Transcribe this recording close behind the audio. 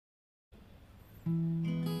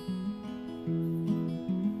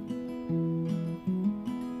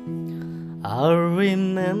I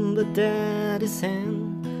remember Daddy's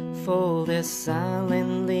hand folded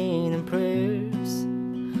silently in prayers,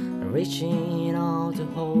 reaching out to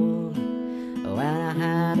hold when I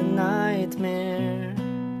had a nightmare.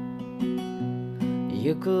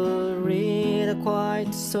 You could read a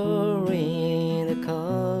quiet story in the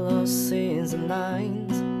color scenes of night.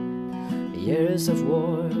 Years of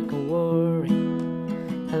work and worry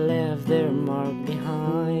had left their mark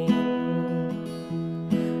behind.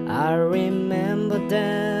 I remember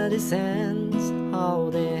Daddy's hands, how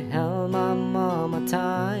they held my mama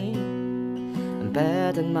tight and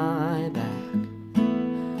patted my back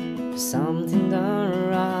for something done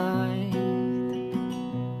right.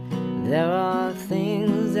 There are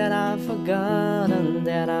things that I've forgotten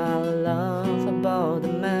that I love about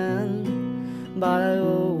the man, but I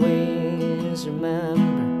always remember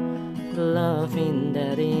the love in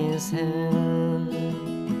Daddy's hand.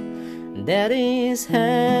 Daddy's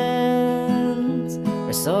hands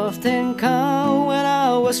were soft and calm when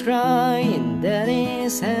I was crying.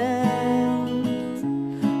 Daddy's hands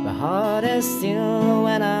were hard and still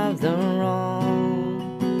when I've done wrong.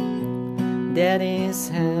 Daddy's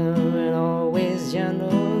hands were always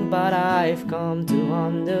gentle, but I've come to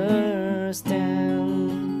understand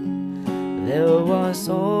there was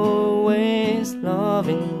always love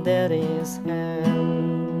in Daddy's hand.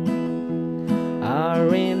 I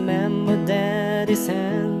remember Daddy's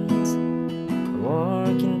hands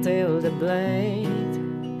working till the blade,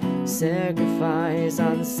 sacrifice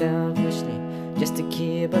unselfishly just to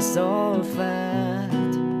keep us all fat.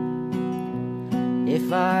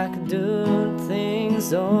 If I could do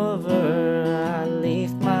things over, I'd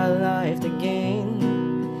live my life again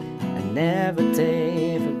and never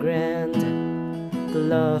take for granted the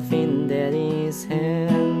love in Daddy's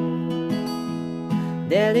hand.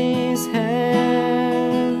 Daddy's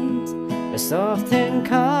hands were soft and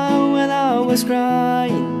calm when I was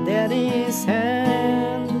crying. Daddy's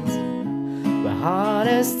hands were hard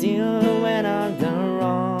and still when I've done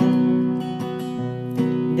wrong.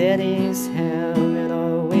 Daddy's hands were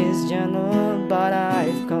always gentle, but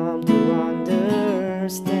I've come to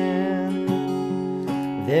understand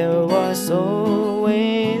there was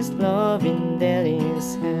always love in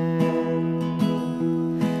Daddy's hand.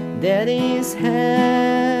 Daddy's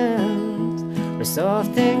hands were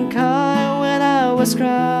soft and kind when I was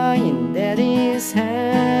crying. Daddy's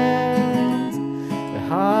hands were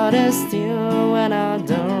hard and still when I've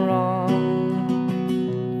done wrong.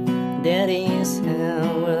 Daddy's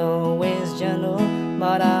hands were always gentle,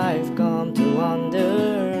 but I've come to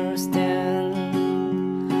understand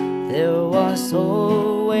there was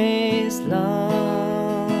always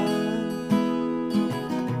love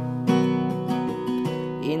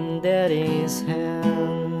in Daddy's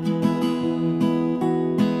hand.